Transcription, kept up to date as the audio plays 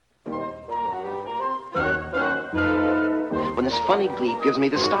when this funny gleep gives me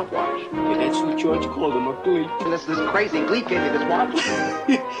this stopwatch. Yeah, that's what George called him, a gleep. And this crazy gleep gave me this watch.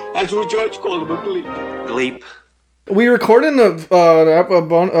 That's what George called him, a gleep. Gleep. We recording an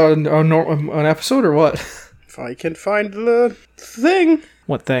episode or what? If I can find the thing.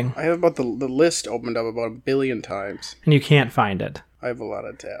 What thing? I have about the list opened up about 1 billion times. And you can't find it. I have a lot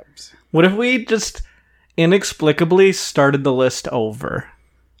of tabs. What if we just inexplicably started the list over?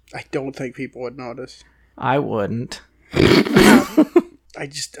 I don't think people would notice. I wouldn't. I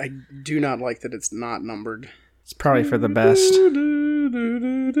do not like that it's not numbered. It's probably for the best.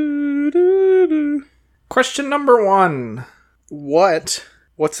 Question number 1. What's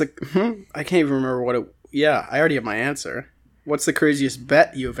the... I can't even remember what it... Yeah, I already have my answer. What's the craziest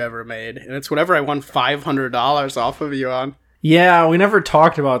bet you've ever made? And it's whatever I won $500 off of you on. Yeah, we never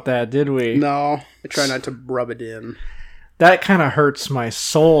talked about that, did we? No, I try not to rub it in. That kind of hurts my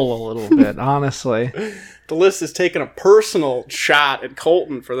soul a little bit, honestly. The list is taking a personal shot at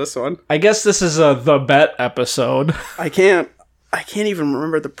Colton for this one. I guess this is a The Bet episode. I can't even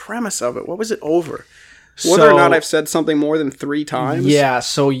remember the premise of it. What was it over? Whether or not I've said something more than 3 times? Yeah,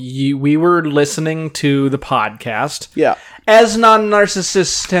 so we were listening to the podcast. Yeah. As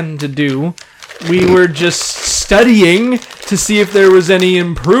non-narcissists tend to do, we were just studying to see if there was any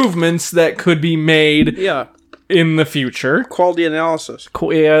improvements that could be made in the future. Quality analysis.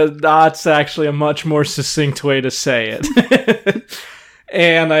 Yeah, that's actually a much more succinct way to say it.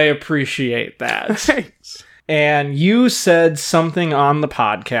 And I appreciate that. Thanks. And you said something on the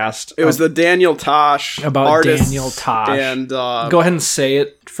podcast. It was the Daniel Tosh about artists Daniel Tosh. And go ahead and say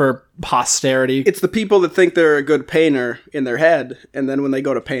it for posterity. It's the people that think they're a good painter in their head, and then when they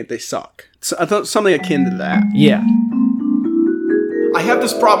go to paint, they suck. So I thought something akin to that. Yeah. I have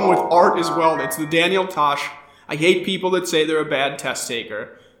this problem with art as well. It's the Daniel Tosh. I hate people that say they're a bad test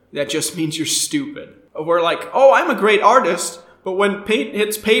taker. That just means you're stupid. We're like, oh, I'm a great artist, but when paint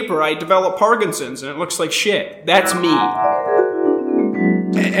hits paper, I develop Parkinson's and it looks like shit. That's me.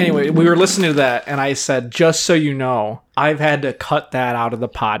 Anyway, we were listening to that, and I said, just so you know, I've had to cut that out of the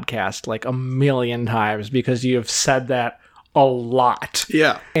podcast like 1,000,000 times because you have said that a lot.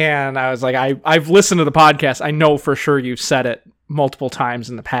 Yeah. And I was like, I've listened to the podcast. I know for sure you've said it multiple times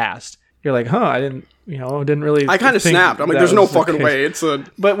in the past. You're like, I didn't really... I kind of snapped. I'm like, there's no fucking way.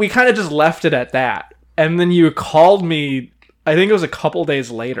 But we kind of just left it at that. And then you called me... I think it was a couple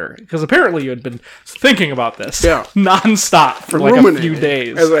days later, because apparently you had been thinking about this nonstop for like a few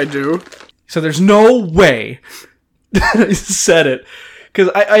days. As I do. So there's no way I said it.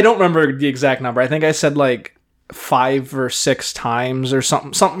 Because I don't remember the exact number. I think I said like 5 or 6 times or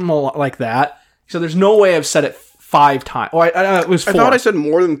something like that. So there's no way I've said it 5 times. Oh, it was 4. I thought I said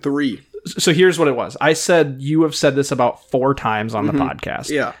more than 3. So here's what it was. I said you have said this about 4 times on the podcast.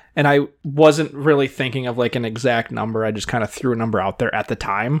 Yeah. And I wasn't really thinking of like an exact number. I just kind of threw a number out there at the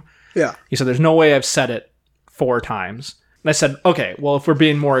time. Yeah. He said, there's no way I've said it 4 times. And I said, okay, well, if we're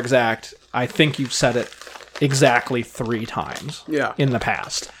being more exact, I think you've said it exactly 3 times in the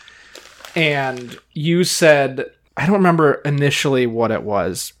past. And you said, I don't remember initially what it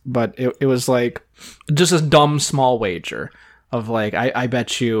was, but it was like just a dumb small wager of like, I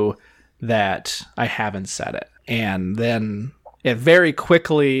bet you that I haven't said it. And then it very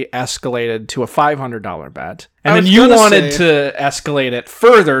quickly escalated to a $500 bet. And then you wanted to escalate it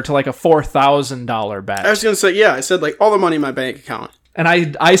further to like a $4,000 bet. I was going to say, I said like all the money in my bank account. And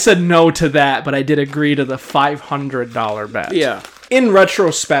I said no to that, but I did agree to the $500 bet. Yeah. In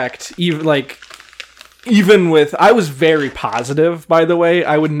retrospect, even with... I was very positive, by the way.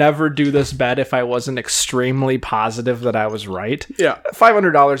 I would never do this bet if I wasn't extremely positive that I was right. Yeah.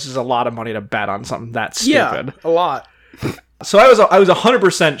 $500 is a lot of money to bet on something that stupid. Yeah, a lot. So I was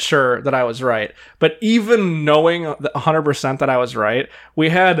 100% sure that I was right. But even knowing 100% that I was right, we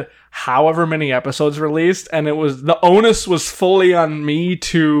had however many episodes released, and the onus was fully on me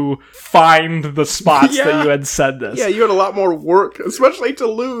to find the spots that you had said this. Yeah, you had a lot more work, especially to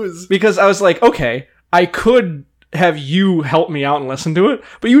lose. Because I was like, okay, I could have you help me out and listen to it,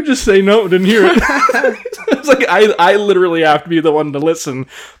 but you just say no, didn't hear it. It's like I literally have to be the one to listen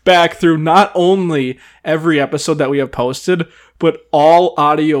back through not only every episode that we have posted, but all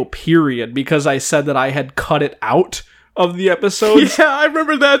audio period, because I said that I had cut it out of the episodes. Yeah, I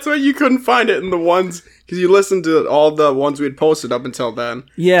remember that's why you couldn't find it in the ones, because you listened to all the ones we had posted up until then.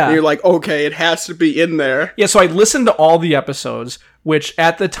 Yeah. And you're like, okay, it has to be in there. Yeah, so I listened to all the episodes, which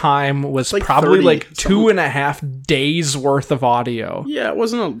at the time was like probably like 2.5 days worth of audio. Yeah, it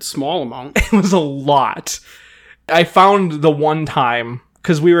wasn't a small amount. It was a lot. I found the one time,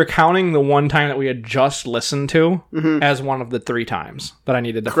 because we were counting the one time that we had just listened to as one of the 3 times that I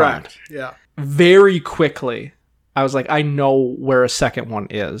needed to find. Yeah. Very quickly, I was like, I know where a second one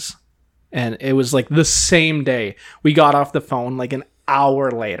is. And it was like the same day. We got off the phone like an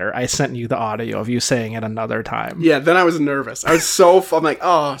hour later. I sent you the audio of you saying it another time. Yeah, then I was nervous. I was I'm like,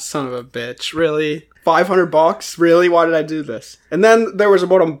 oh, son of a bitch. Really? $500? Really? Why did I do this? And then there was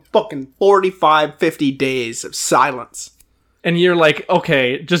about a fucking 45, 50 days of silence. And you're like,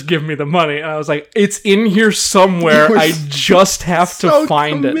 okay, just give me the money. And I was like, it's in here somewhere. I just have to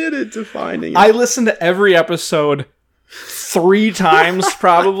find it. So committed to finding it. I listened to every episode 3 times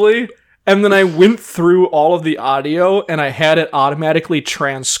probably. And then I went through all of the audio and I had it automatically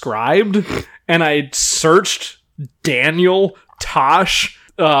transcribed. And I searched Daniel, Tosh,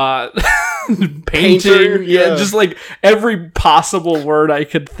 painting. Yeah, just like every possible word I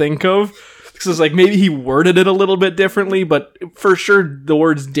could think of. Because it's like maybe he worded it a little bit differently, but for sure the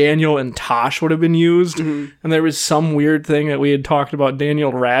words Daniel and Tosh would have been used. Mm-hmm. And there was some weird thing that we had talked about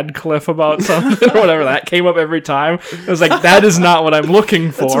Daniel Radcliffe about something or whatever. That came up every time. I was like, that is not what I'm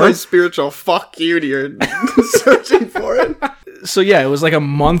looking for. That's my spiritual fuck you to your searching for it. So yeah, it was like a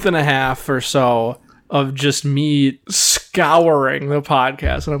month and a half or so of just me scouring the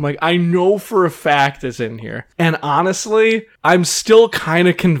podcast. And I'm like, I know for a fact it's in here. And honestly, I'm still kind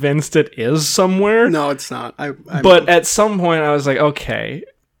of convinced it is somewhere. No, it's not. But at some point I was like, okay,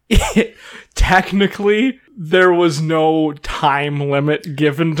 technically there was no time limit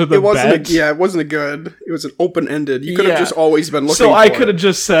given to the bet. It wasn't a good. It was an open-ended. You could have just always been looking for it. So I could have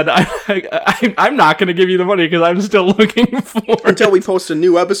just said, I'm not going to give you the money because I'm still looking for it. Until we post a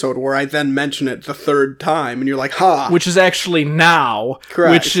new episode where I then mention it the third time and you're like, ha. Which is actually now.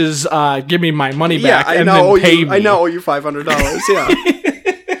 Correct. Which is, give me my money back and then pay me. I now owe you $500, yeah.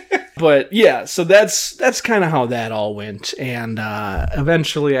 But yeah, so that's kind of how that all went. And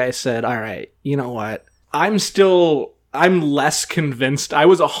eventually I said, all right, you know what? I'm less convinced. I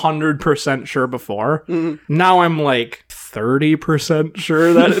was 100% sure before. Mm-hmm. Now I'm like 30%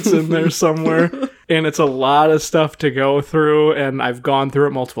 sure that it's in there somewhere. And it's a lot of stuff to go through. And I've gone through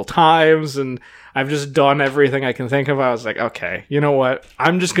it multiple times. And I've just done everything I can think of. I was like, okay, you know what?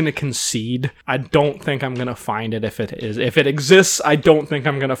 I'm just going to concede. I don't think I'm going to find it if it is. If it exists, I don't think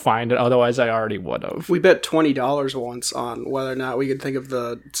I'm going to find it. Otherwise, I already would have. We bet $20 once on whether or not we could think of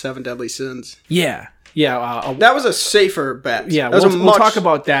the 7 deadly sins. Yeah. Yeah. That was a safer bet. Yeah, we'll talk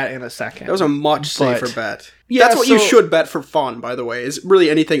about that in a second. That was a much safer bet. Yeah, that's what you should bet for fun, by the way, is really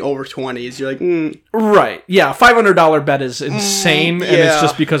anything over 20. Is you're like, Right. Yeah, $500 bet is insane, and it's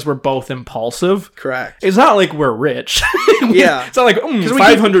just because we're both impulsive. Correct. It's not like we're rich. Yeah. It's not like,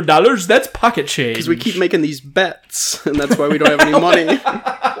 $500, that's pocket change. Because we keep making these bets, and that's why we don't have any money.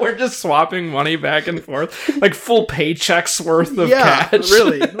 We're just swapping money back and forth. Like full paychecks worth of cash.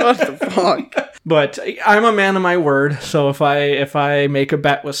 Really. What the fuck? But I'm a man of my word, so if I make a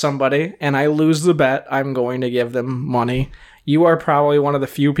bet with somebody and I lose the bet, I'm going to give them money. You are probably one of the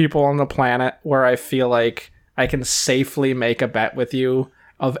few people on the planet where I feel like I can safely make a bet with you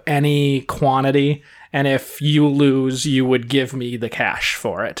of any quantity, and if you lose, you would give me the cash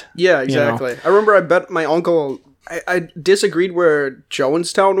for it. Yeah, exactly. You know? I remember I bet my uncle... I disagreed where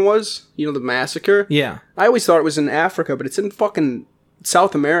Jonestown was, the massacre. Yeah. I always thought it was in Africa, but it's in fucking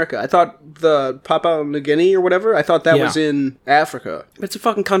South America. I thought the Papua New Guinea or whatever, I thought that was in Africa. But it's a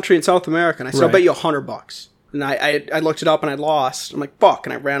fucking country in South America, and I said, I'll bet you $100. And I looked it up and I lost. I'm like, fuck.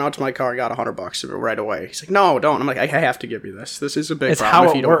 And I ran out to my car and got $100 right away. He's like, no, don't. I'm like, I have to give you this. This is a big problem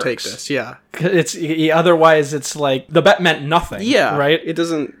if you don't take this. Yeah. Otherwise, it's like the bet meant nothing. Yeah. Right? It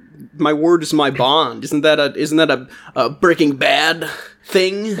doesn't. My word is my bond. Isn't that a Breaking Bad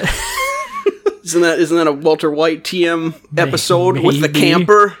thing? Isn't that a Walter White TM episode with the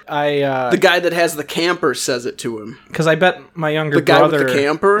camper? The guy that has the camper says it to him. Because I bet my younger brother... The guy with the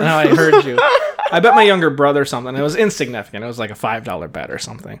camper? No, I heard you. I bet my younger brother something. It was insignificant. It was like a $5 bet or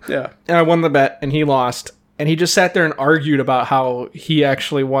something. Yeah. And I won the bet, and he lost. And he just sat there and argued about how he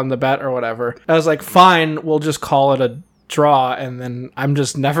actually won the bet or whatever. I was like, fine, we'll just call it a draw, and then I'm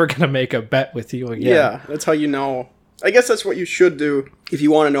just never going to make a bet with you again. Yeah, that's how you know. I guess that's what you should do if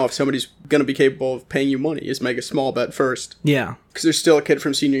you want to know if somebody's going to be capable of paying you money, is make a small bet first. Yeah. Because there's still a kid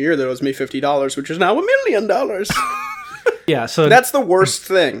from senior year that owes me $50, which is now $1 million. Yeah, so... That's the worst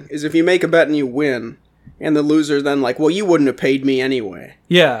thing, is if you make a bet and you win, and the loser then like, well, you wouldn't have paid me anyway.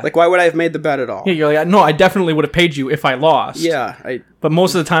 Yeah. Like, why would I have made the bet at all? Yeah, you're like, no, I definitely would have paid you if I lost. Yeah. But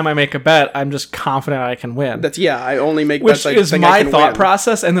most of the time I make a bet, I'm just confident I can win. I only make bets I think I can win. Which is my thought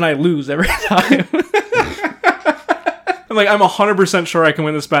process, and then I lose every time. I'm like, I'm 100% sure I can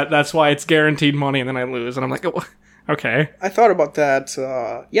win this bet. That's why it's guaranteed money, and then I lose. And I'm like, oh, okay. I thought about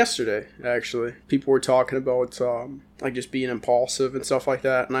that yesterday, actually. People were talking about like just being impulsive and stuff like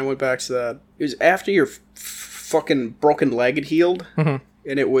that, and I went back to that. It was after your fucking broken leg had healed. Mm-hmm.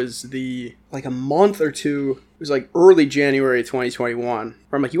 And it was a month or two, it was like early January 2021,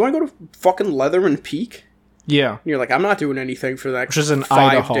 where I'm like, you want to go to fucking Leatherman Peak? Yeah. And you're like, I'm not doing anything for that. Which is in 5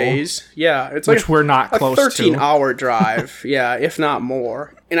 Idaho. days. Yeah. It's like which we're not close to. 13-hour drive. Yeah, if not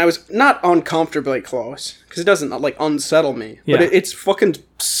more. And I was not uncomfortably close, because it doesn't, like, unsettle me. Yeah. But it's fucking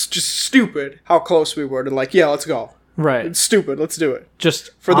just stupid how close we were to, like, yeah, let's go. Right. It's stupid. Let's do it.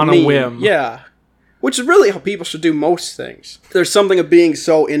 Just for on the a meme. whim. Yeah. Which is really how people should do most things. There's something of being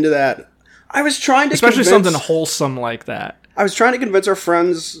so into that. I was trying to Especially something wholesome like that. I was trying to convince our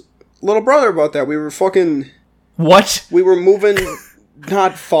friend's little brother about that. We were fucking... What? We were moving...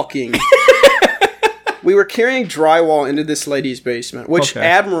 Not fucking... We were carrying drywall into this lady's basement, which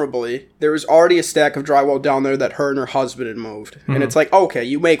admirably, there was already a stack of drywall down there that her and her husband had moved. Mm-hmm. And it's like, okay,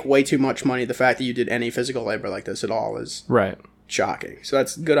 you make way too much money. The fact that you did any physical labor like this at all is shocking. So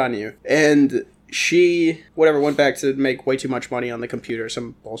that's good on you. And she, went back to make way too much money on the computer.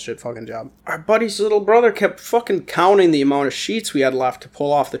 Some bullshit fucking job. Our buddy's little brother kept fucking counting the amount of sheets we had left to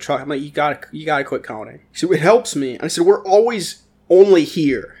pull off the truck. I'm like, you gotta quit counting. He said, it helps me. And I said, we're always only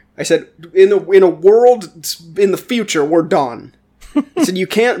here. I said, in a world in the future, we're done. I said, you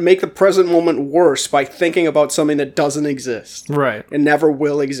can't make the present moment worse by thinking about something that doesn't exist. Right. And never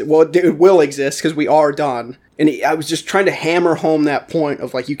will exist. Well, it will exist because we are done. And I was just trying to hammer home that point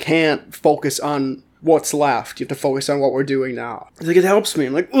of, like, you can't focus on what's left. You have to focus on what we're doing now. He's like, it helps me.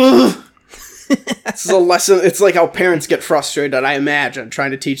 I'm like, ugh. This is a lesson. It's like how parents get frustrated, I imagine,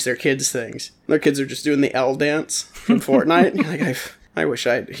 trying to teach their kids things. Their kids are just doing the L dance from Fortnite. And you're like, I wish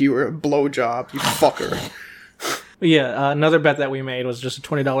he were a blowjob, you fucker. Yeah, another bet that we made was just a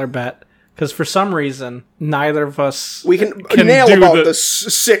 $20 bet. Because for some reason, neither of us we can nail about the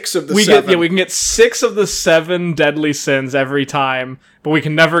 6 of the 7. We can get 6 of the 7 deadly sins every time, but we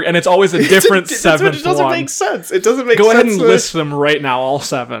can never... And it's always a different 7th one. It doesn't make sense. It doesn't make sense. Go ahead and list them right now, all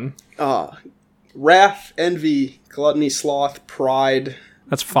 7. Wrath, envy, gluttony, sloth, pride.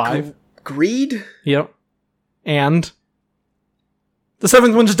 That's 5. Greed? Yep. And... the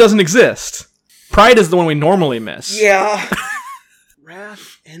 7th one just doesn't exist. Pride is the one we normally miss. Yeah.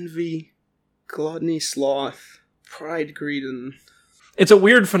 Wrath, envy, gluttony, sloth, pride, greed, and... It's a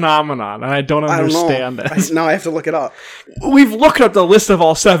weird phenomenon, and I don't understand it. Now I have to look it up. We've looked up the list of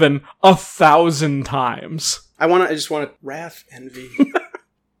all 7 1,000 times. I just want to... Wrath, envy...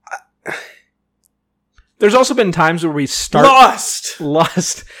 There's also been times where we start...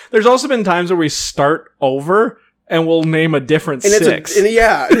 Lust. There's also been times where we start over... and we'll name a different 6.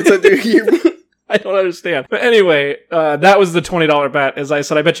 I don't understand. But anyway, that was the $20 bet. As I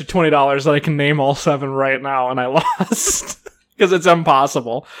said, I bet you $20 that I can name all 7 right now, and I lost. Because it's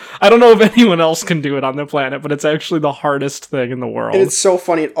impossible. I don't know if anyone else can do it on the planet, but it's actually the hardest thing in the world. And it's so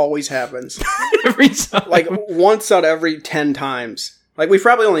funny, it always happens. Every time. Like, once out of every 10 times. Like, we've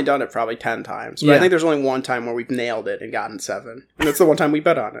probably only done it 10 times. But I think there's only one time where we've nailed it and gotten 7. And that's the one time we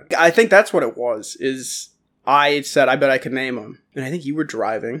bet on it. I think that's what it was, is... I said, I bet I could name them. And I think you were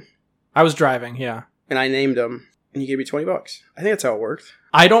driving. I was driving, yeah. And I named them, and you gave me $20. I think that's how it worked.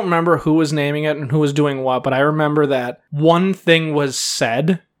 I don't remember who was naming it and who was doing what, but I remember that one thing was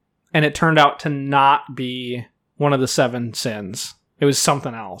said, and it turned out to not be one of the 7 sins. It was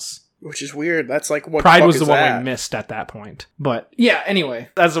something else. Which is weird. That's like, what Pride was the one we missed at that point. But, yeah, anyway,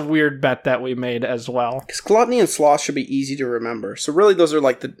 that's a weird bet that we made as well. Because gluttony and sloth should be easy to remember. So really, those are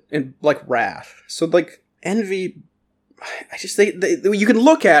like wrath. So, like... envy, I just think you can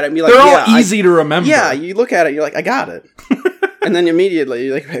look at it and be like, they're all easy to remember. Yeah, you look at it, you're like, I got it. And then immediately,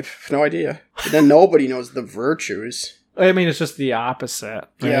 you're like, I have no idea. And then nobody knows the virtues. I mean, it's just the opposite.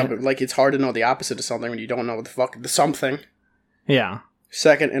 Right? Yeah, but like, it's hard to know the opposite of something when you don't know what the fuck, the something. Yeah.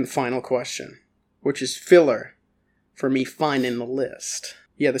 Second and final question, which is filler for me finding the list.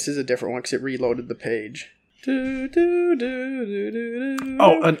 Yeah, this is a different one because it reloaded the page.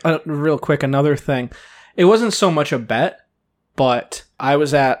 Real quick, another thing. It wasn't so much a bet, but I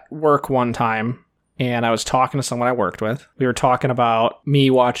was at work one time, and I was talking to someone I worked with. We were talking about me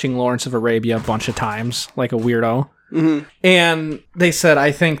watching Lawrence of Arabia a bunch of times, like a weirdo. Mm-hmm. And they said,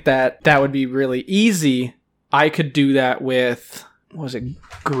 I think that would be really easy. I could do that with, what was it,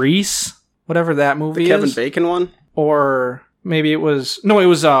 Grease? Whatever that movie is. The Kevin Bacon one? Or maybe it was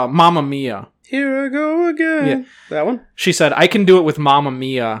Mamma Mia. Here I go again. Yeah. That one? She said, I can do it with Mamma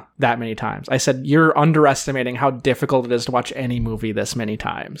Mia that many times. I said, you're underestimating how difficult it is to watch any movie this many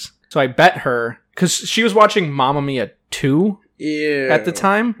times. So I bet her, because she was watching Mamma Mia 2 at the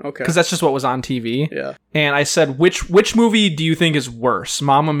time. Okay. Because that's just what was on TV. Yeah. And I said, which movie do you think is worse,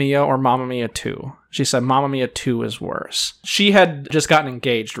 Mamma Mia or Mamma Mia 2? She said, Mamma Mia 2 is worse. She had just gotten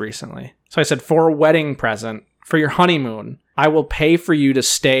engaged recently. So I said, for a wedding present, for your honeymoon, I will pay for you to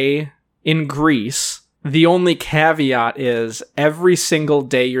stay in Greece. The only caveat is every single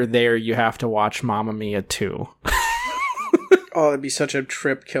day you're there, you have to watch Mamma Mia 2. Oh, that'd be such a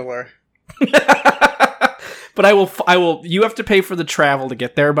trip killer. But I will, you have to pay for the travel to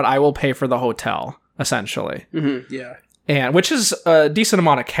get there, but I will pay for the hotel, essentially. Mm-hmm, yeah. And which is a decent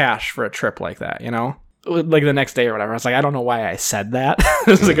amount of cash for a trip like that, you know? Like the next day or whatever. I was like, I don't know why I said that.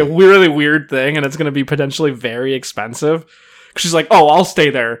 It's like a really weird thing, and it's going to be potentially very expensive. She's like, oh, I'll stay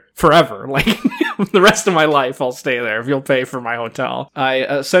there forever. Like, the rest of my life, I'll stay there if you'll pay for my hotel.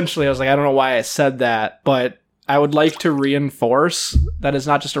 I was like, I don't know why I said that, but I would like to reinforce that it's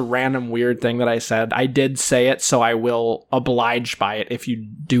not just a random weird thing that I said. I did say it, so I will oblige by it if you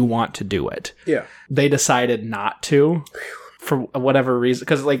do want to do it. Yeah. They decided not to for whatever reason.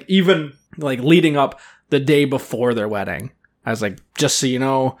 Because, like, even, like, leading up the day before their wedding, I was like, just so you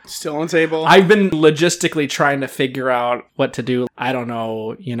know. Still on table? I've been logistically trying to figure out what to do. I don't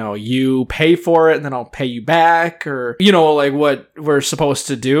know, you know, you pay for it and then I'll pay you back, or, you know, like what we're supposed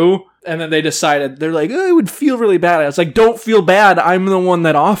to do. And then they decided, they're like, oh, I would feel really bad. I was like, don't feel bad. I'm the one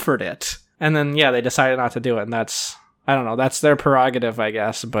that offered it. And then, yeah, they decided not to do it. And that's, I don't know, that's their prerogative, I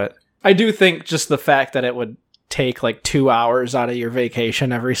guess. But I do think just the fact that it would take like 2 hours out of your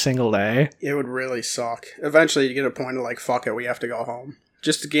vacation every single day. It would really suck. Eventually you get a point of like, fuck it, we have to go home.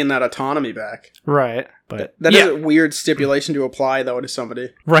 Just to gain that autonomy back. Right. But that is a weird stipulation to apply, though, to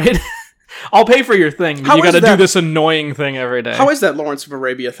somebody. Right? I'll pay for your thing, but you gotta do this annoying thing every day. How is that Lawrence of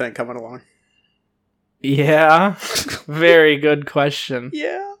Arabia thing coming along? Yeah. Very good question.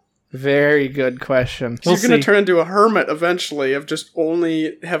 Yeah. Very good question. So you're gonna turn into a hermit eventually of just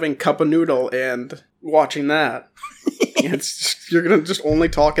only having cup of noodle and watching that. You're gonna just only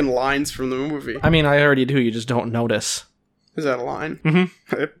talk in lines from the movie. I mean, I already do, you just don't notice. Is that a line?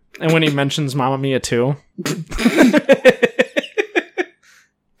 Mm-hmm. And when he mentions Mamma Mia 2.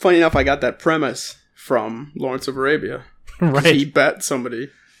 Funny enough, I got that premise from Lawrence of Arabia. Right. He bet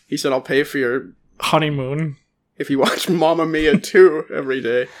somebody. He said, I'll pay for your honeymoon if you watch Mamma Mia 2 every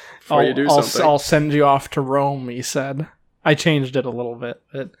day before you do something. I'll send you off to Rome, he said. I changed it a little bit,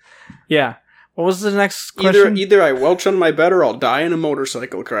 but yeah. What was the next question? Either I welch on my bed or I'll die in a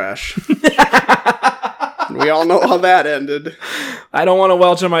motorcycle crash. We all know how that ended. I don't want to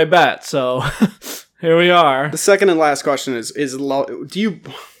welch on my bet, so here we are. The second and last question is do you...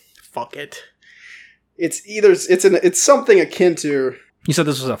 Fuck it. It's something akin to... You said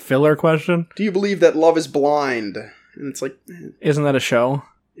this was a filler question? Do you believe that love is blind? And it's like... Isn't that a show?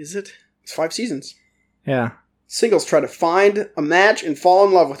 Is it? It's 5 seasons. Yeah. Singles try to find a match and fall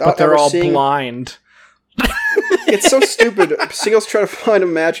in love without ever seeing... But they're all blind. It's so stupid. Singles try to find a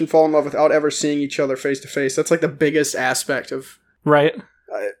match and fall in love without ever seeing each other face to face. That's like the biggest aspect of... Right.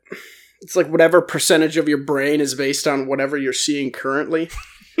 It's like whatever percentage of your brain is based on whatever you're seeing currently.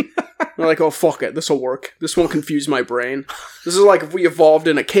 You're like, oh, fuck it. This will work. This won't confuse my brain. This is like if we evolved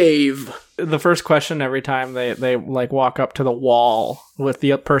in a cave. The first question every time they like walk up to the wall with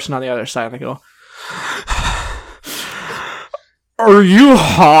the person on the other side, they go, "Are you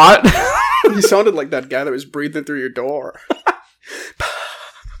hot?" You sounded like that guy that was breathing through your door.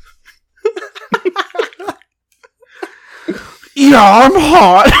 Yeah, I'm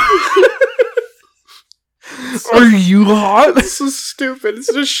hot. Are you hot? This is stupid.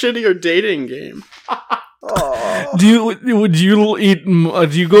 It's just a shittier dating game. Oh. Do you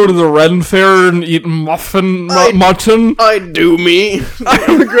go to the Ren Fair and eat mutton? I do me.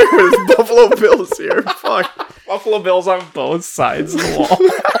 I'm agree with Buffalo Bills here. Fuck. Buffalo Bills on both sides of the wall.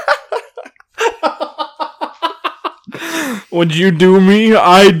 Would you do me?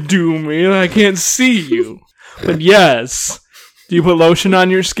 I do me. I can't see you. But yes. Do you put lotion on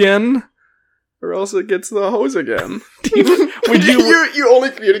your skin? Or else it gets the hose again. Would you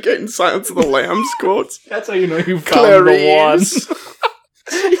only communicate in Silence of the Lambs quotes? That's how you know you found the one.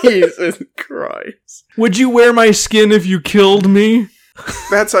 Jesus Christ. Would you wear my skin if you killed me?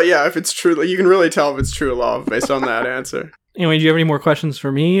 That's how, yeah, if it's true. You can really tell if it's true love based on that answer. Anyway, do you have any more questions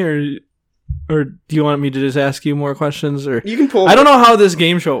for me, or do you want me to just ask you more questions? Or you can pull. I don't know how this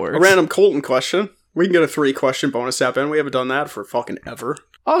game show works. A random Colton question. We can get a 3-question bonus app in. We haven't done that for fucking ever.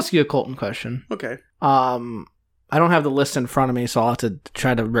 I'll ask you a Colton question. Okay. I don't have the list in front of me, so I'll have to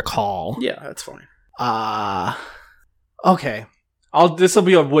try to recall. Yeah, that's fine. Okay. This will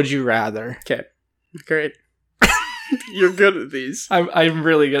be a would you rather. Okay. Great. You're good at these. I'm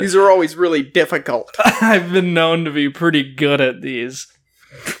really good. These are always really difficult. I've been known to be pretty good at these.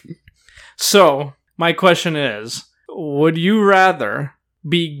 So, my question is, would you rather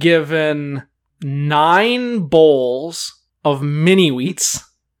be given 9 bowls of mini wheats?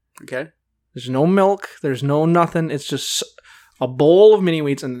 Okay. There's no milk. There's no nothing. It's just a bowl of mini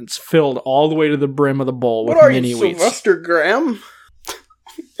wheats, and it's filled all the way to the brim of the bowl with mini wheats. Sylvester Graham?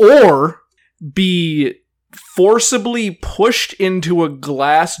 Or be forcibly pushed into a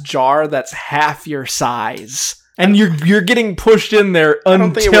glass jar that's half your size. And you're getting pushed in there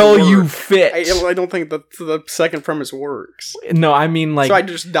until you fit. I don't think the second premise works. No, I mean like... So I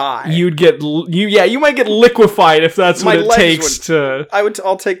just die. You might get liquefied if that's what it takes to...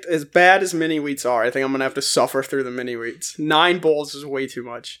 I'll take... As bad as mini wheats are, I think I'm going to have to suffer through the mini wheats. 9 bowls is way too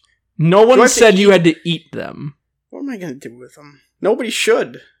much. No one said you had to eat them. What am I going to do with them? Nobody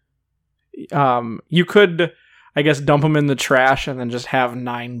should. You could... I guess dump them in the trash and then just have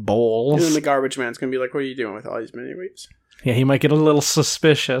 9 bowls. And then the garbage man's going to be like, what are you doing with all these mini wheats? Yeah, he might get a little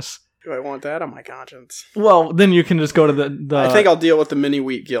suspicious. Do I want that on my conscience? Well, then you can just go to the I think I'll deal with the mini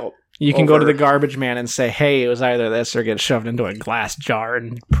wheat guilt. You can go to the garbage man and say, hey, it was either this or get shoved into a glass jar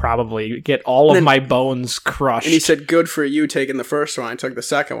and probably get all of my bones crushed. And he said, good for you taking the first one. I took the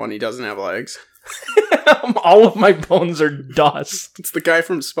second one. He doesn't have legs. All of my bones are dust. It's the guy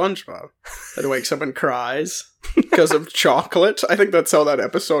from SpongeBob that wakes up and cries because of chocolate. I think that's how that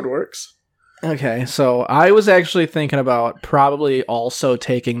episode works. Okay, so I was actually thinking about probably also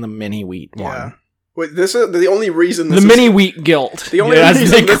taking the mini wheat one. Yeah. Wait, this is the only reason the mini wheat guilt. The only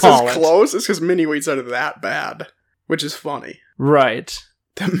reason this is close is because mini wheats are that bad, which is funny. Right.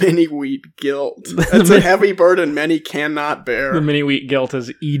 The mini wheat guilt. That's a heavy burden many cannot bear. The mini wheat guilt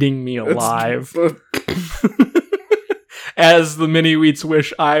is eating me alive. As the mini wheats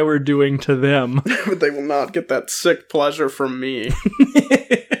wish I were doing to them. But they will not get that sick pleasure from me.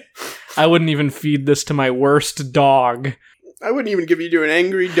 I wouldn't even feed this to my worst dog. I wouldn't even give you to an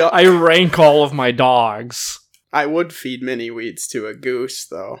angry dog. I rank all of my dogs. I would feed mini wheats to a goose,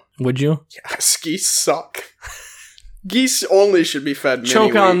 though. Would you? Yes, geese suck. Geese only should be fed mini wheats.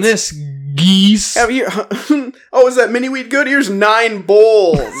 Choke on this, geese. Have you... Oh, is that mini wheat good? Here's 9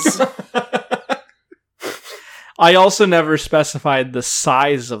 bowls. I also never specified the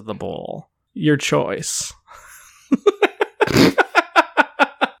size of the bowl. Your choice.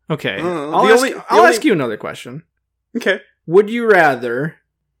 Okay. I'll ask you another question. Okay. Would you rather...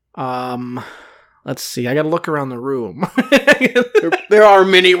 let's see. I gotta look around the room. There are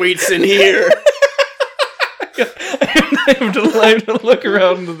mini wheats in here. I have to look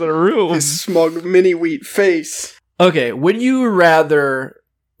around the room. His smug mini wheat face. Okay, would you rather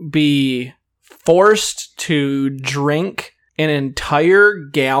be forced to drink an entire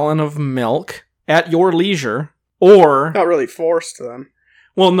gallon of milk at your leisure, or... Not really forced, then.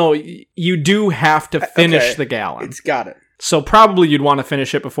 Well, no, you do have to finish the gallon. It's got it. So probably you'd want to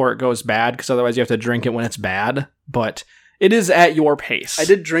finish it before it goes bad, because otherwise you have to drink it when it's bad, but... It is at your pace. I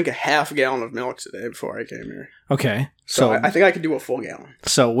did drink a half gallon of milk today before I came here. Okay. So I think I could do a full gallon.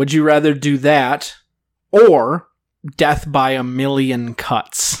 So would you rather do that or death by a million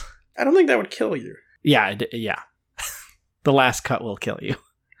cuts? I don't think that would kill you. Yeah. The last cut will kill you.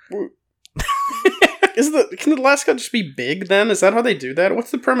 Can the last cut just be big then? Is that how they do that? What's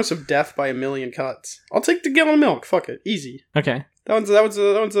the premise of death by a million cuts? I'll take the gallon of milk. Fuck it. Easy. Okay. That one's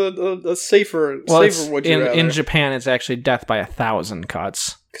a safer would you rather. In Japan, it's actually death by 1,000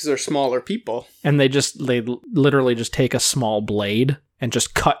 cuts. Because they're smaller people. And they literally just take a small blade and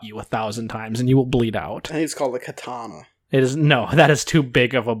just cut you 1,000 times and you will bleed out. I think it's called a katana. That is too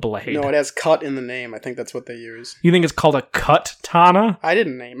big of a blade. No, it has cut in the name. I think that's what they use. You think it's called a cut-tana? I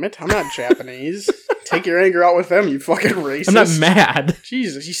didn't name it. I'm not Japanese. Take your anger out with them, you fucking racist. I'm not mad.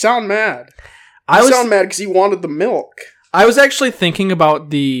 Jesus, you sound mad. You sound mad because he wanted the milk. I was actually thinking about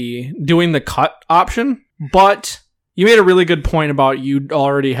doing the cut option, but you made a really good point about you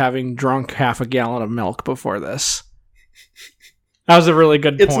already having drunk half a gallon of milk before this. That was a really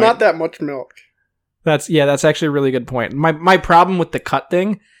good point. It's not that much milk. That's actually a really good point. My problem with the cut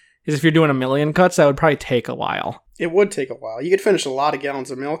thing is if you're doing a million cuts, that would probably take a while. It would take a while. You could finish a lot of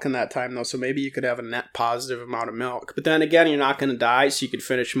gallons of milk in that time, though, so maybe you could have a net positive amount of milk. But then again, you're not going to die, so you could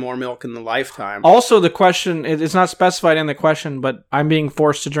finish more milk in the lifetime. Also, the question, it's not specified in the question, but I'm being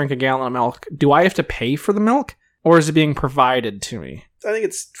forced to drink a gallon of milk. Do I have to pay for the milk, or is it being provided to me? I think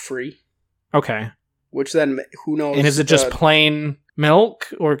it's free. Okay. Which then, who knows? And is it just plain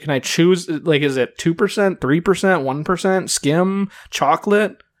milk, or can I choose, like, is it 2%, 3%, 1%, skim,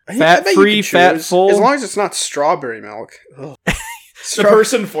 chocolate? Fat-free, fat-full? As long as it's not strawberry milk. The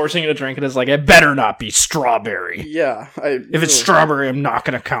person forcing you to drink it is like, it better not be strawberry. Yeah. If it's strawberry, I'm not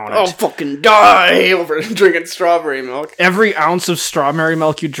going to count it. I'll fucking die over drinking strawberry milk. Every ounce of strawberry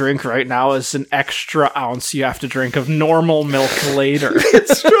milk you drink right now is an extra ounce you have to drink of normal milk later.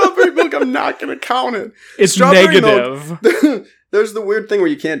 It's strawberry milk, I'm not going to count it. It's negative. There's the weird thing where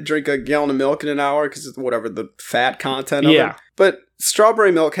you can't drink a gallon of milk in an hour because of whatever the fat content of it. But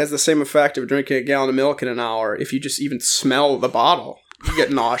strawberry milk has the same effect of drinking a gallon of milk in an hour. If you just even smell the bottle, you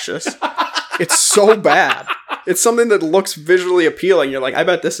get nauseous. It's so bad. It's something that looks visually appealing. You're like, I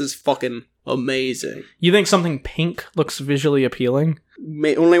bet this is fucking amazing. You think something pink looks visually appealing?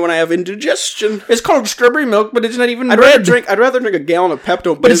 Only when I have indigestion. It's called strawberry milk, but it's not even red. I'd rather drink a gallon of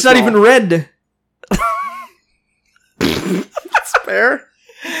Pepto-Bismol. But it's not even red. That's fair.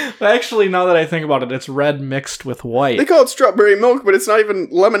 Actually, now that I think about it, it's red mixed with white. They call it strawberry milk, but it's not even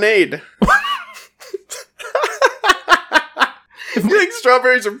lemonade. You think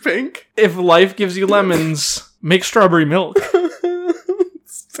strawberries are pink? If life gives you lemons, make strawberry milk.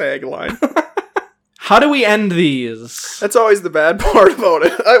 Tagline. How do we end these? That's always the bad part about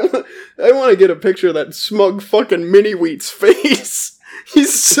it. I want to get a picture of that smug fucking Mini-Wheat's face.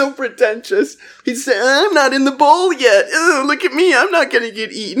 He's so pretentious. He's saying, I'm not in the bowl yet. Ugh, look at me. I'm not going to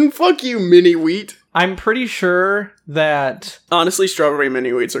get eaten. Fuck you, Mini-Wheat. I'm pretty sure that... Honestly, strawberry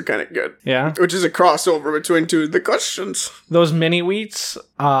Mini-Wheats are kind of good. Yeah? Which is a crossover between two of the questions. Those Mini-Wheats...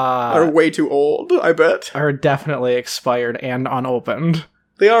 are way too old, I bet. Are definitely expired and unopened.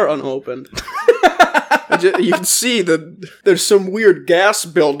 They are unopened. You can see that there's some weird gas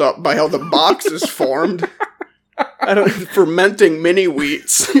buildup by how the box is formed. Fermenting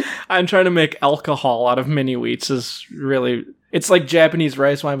Mini-Wheats. I'm trying to make alcohol out of Mini-Wheats is really... It's like Japanese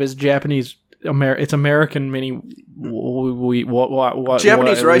rice wine, but it's Japanese... it's American mini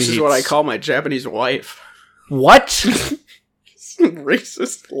Japanese rice is what I call my Japanese wife. What?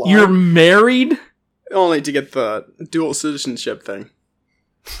 Racist line. You're married? Only to get the dual citizenship thing.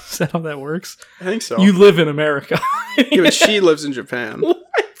 Is that how that works? I think so. You live in America. Yeah, but she lives in Japan. What?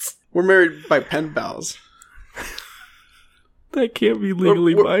 We're married by pen pals. That can't be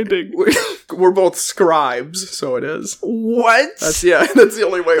legally binding. We're both scribes, so it is. What? That's the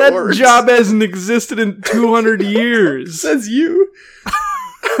only way it works. That job hasn't existed in 200 years. Says you.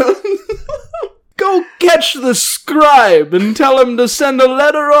 Go catch the scribe and tell him to send a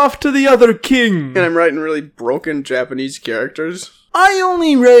letter off to the other king. And I'm writing really broken Japanese characters. I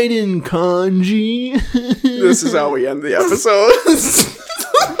only write in kanji. This is how we end the episode.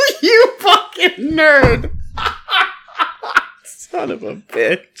 You fucking nerd. Son of a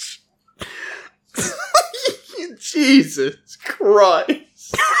bitch. Jesus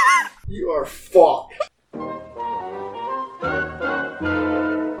Christ. You are fucked.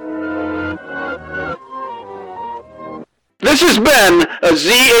 This has been a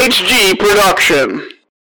ZHG production.